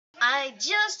I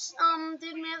just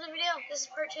did my other video. This is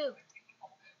part 2.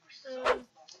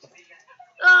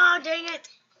 Oh, dang it.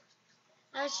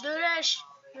 Let's do this.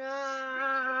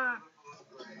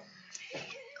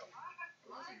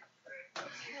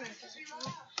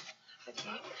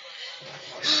 Okay.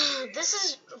 This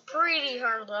is a pretty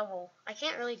hard level. I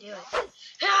can't really do it.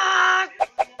 No,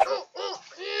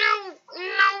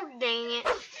 dang it.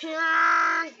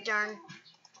 Darn.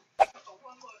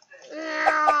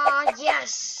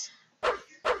 Yes.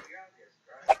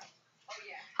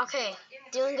 Okay,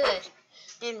 doing good.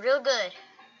 Doing real good.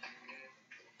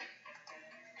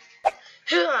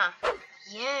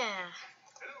 Yeah.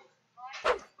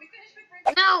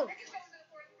 No.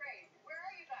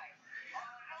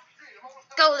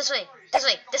 Go this way. This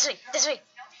way. This way. This way.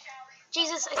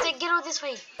 Jesus, I said get out this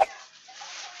way.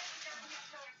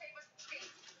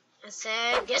 I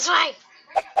said this way.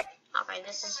 Okay,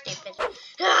 this is stupid.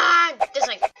 This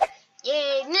way.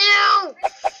 Yay, no!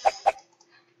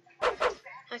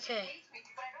 Okay.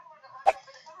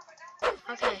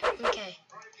 Okay.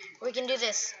 We can do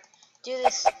this. Do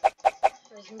this.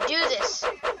 We can do this.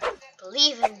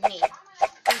 Believe in me.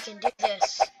 We can do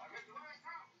this.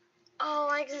 Oh,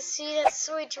 I can see that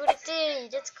switch, what it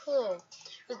did. That's cool.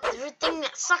 The thing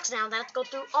that sucks now, that I have to go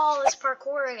through all this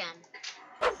parkour again.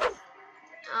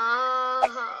 Oh,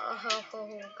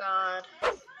 God.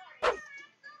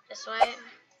 This way.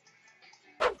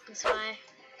 This way.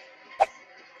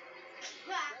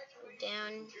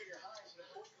 Down.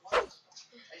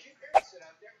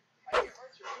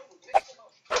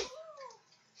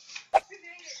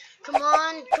 Come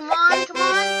on.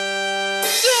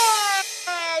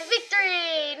 Yeah!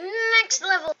 Victory! Next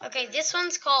level! Okay, this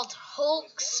one's called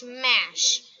Hulk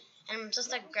Smash. And I'm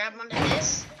just like grab onto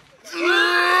this.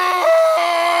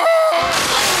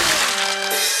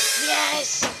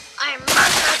 Yes! I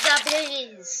mastered the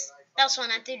abilities! That was fun,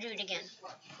 I have to do it again.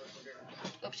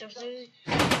 Oops.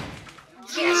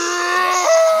 Yes!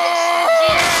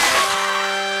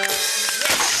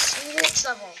 Next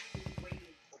level.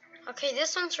 Okay,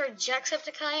 this one's for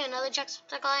Jacksepticeye, another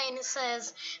Jacksepticeye, and it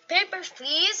says, "Papers,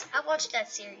 please." I watched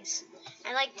that series.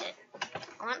 I liked it.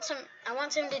 I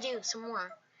want him to do some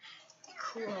more.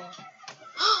 Cool.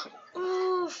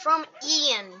 Ooh, from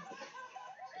Ian.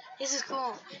 This is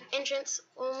cool. Entrance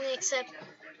only accept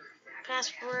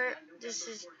passport. This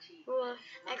is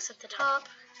X at the top.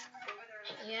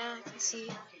 Yeah, I can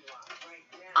see.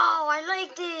 Oh, I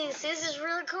like this. This is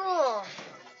really cool.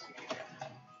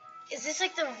 Is this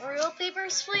like the real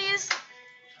Papers, please?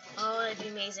 Oh, that'd be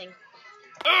amazing.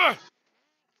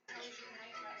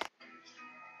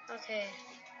 Okay.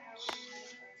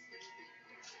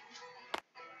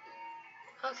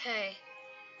 Okay.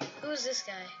 Who's this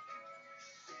guy?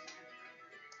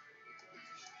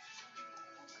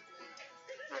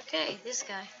 Okay, this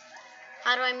guy.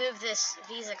 How do I move this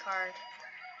Visa card?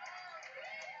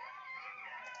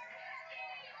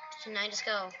 Can I just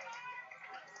go?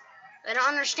 I don't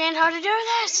understand how to do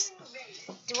this.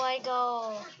 Do I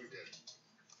go?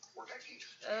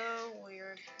 Oh,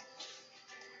 weird.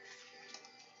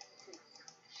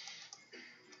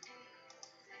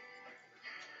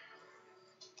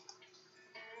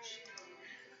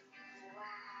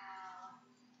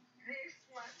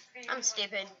 I'm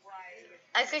stupid.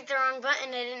 I clicked the wrong button.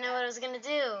 I didn't know what I was gonna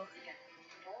do.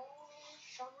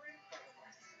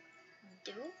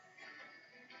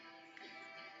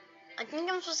 I think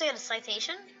I'm supposed to get a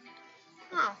citation.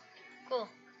 Oh, cool.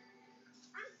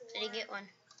 Did he get one?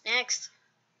 Next.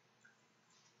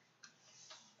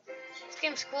 This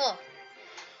game's cool.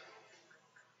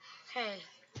 Okay.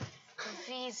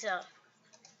 Visa.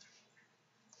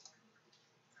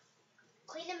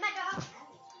 Clean my dog.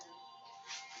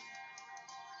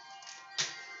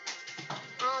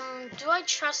 Do I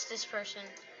trust this person?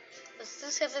 Does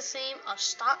this have the same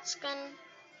Statsgun?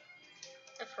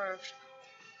 Approved.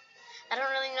 I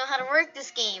don't really know how to work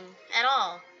this game at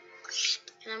all.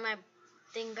 And then my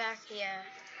thing back, yeah.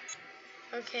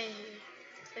 Okay.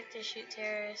 Click to shoot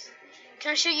terrorists.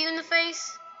 Can I shoot you in the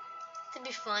face? That'd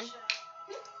be fun.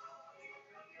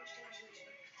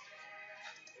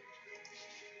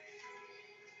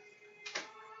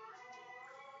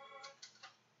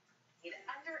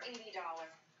 Under $80.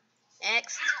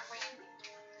 Next.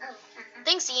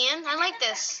 Thanks, Ian. I like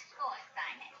this.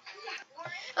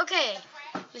 Okay,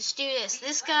 let's do this.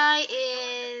 This guy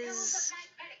is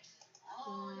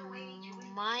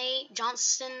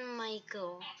Johnston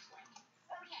Michael.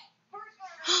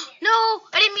 No,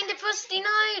 I didn't mean to press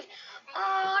denied.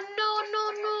 Oh, no.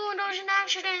 That was an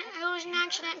accident. It was an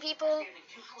accident, people.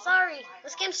 Sorry.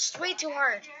 This game's way too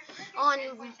hard. On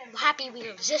Happy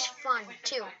Wheels. Just fun,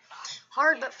 too.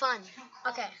 Hard but fun.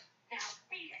 Okay.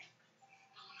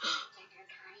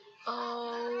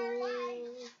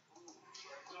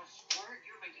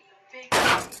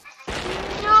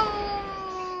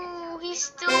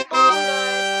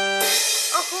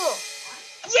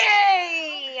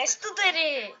 I still did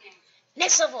it.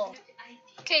 Next level.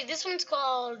 Okay, this one's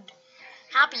called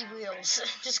Happy Wheels.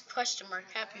 Just question mark,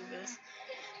 Happy Wheels.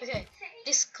 Okay,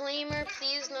 disclaimer,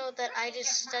 please note that I'm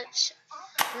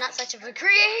not such of a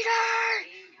creator,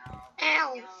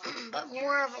 but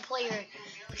more of a player.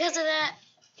 Because of that,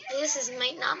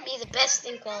 might not be the best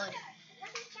in quality.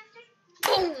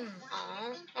 Boom!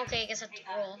 Aw, okay, I guess I have to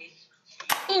roll.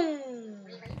 Boom!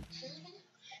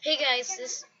 Hey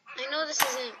guys, I know this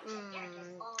isn't,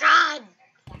 God!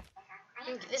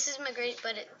 This is my grade,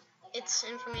 but it's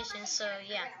information, so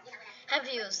yeah. Have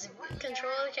views.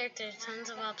 Control the character, tons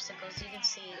of obstacles. You can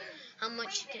see how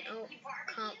much you can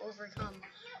overcome.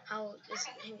 How is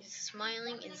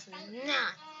smiling is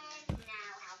not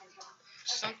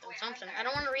something. I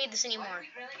don't want to read this anymore.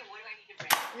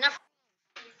 Enough.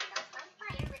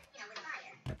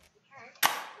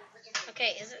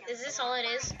 Okay, is this all it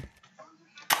is?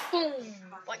 Boom.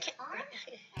 Why can't?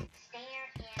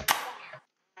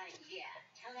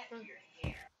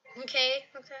 Okay.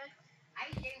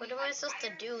 What am I supposed to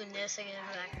do in this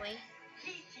exactly?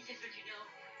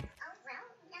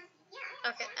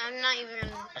 Okay, I'm not even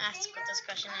gonna ask what this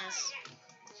question is.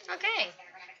 Okay,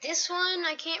 this one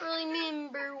I can't really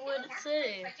remember what it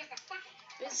said.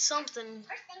 It's something.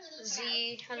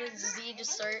 Z. How did Z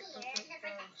just start?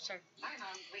 Start.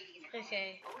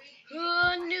 Okay. A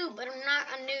noob, but I'm not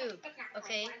a noob.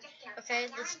 Okay.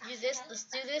 Let's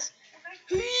do this.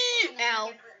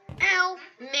 Ow.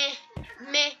 Meh.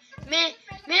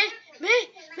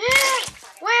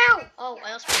 Wow. Oh,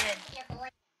 I lost my head.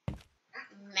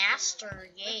 Master,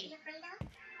 yay.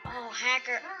 Oh,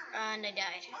 hacker, and I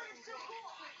died.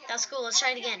 That's cool, let's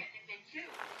try it again.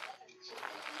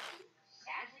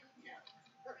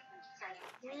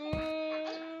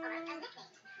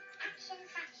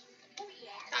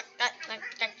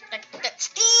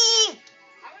 Steve!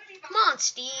 Come on,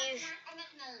 Steve.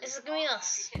 This is gonna be the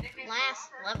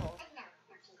last level.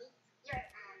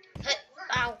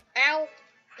 Ow.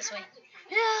 This way.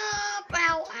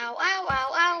 Ow.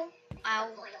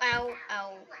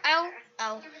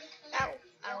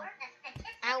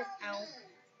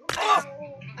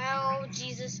 Ow,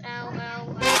 Jesus, ow.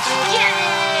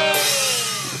 Yay!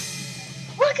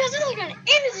 Well, guys, I'm going to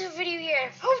end this video here. I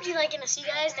hope you like it, and I'll see you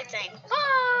guys next time.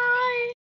 Bye!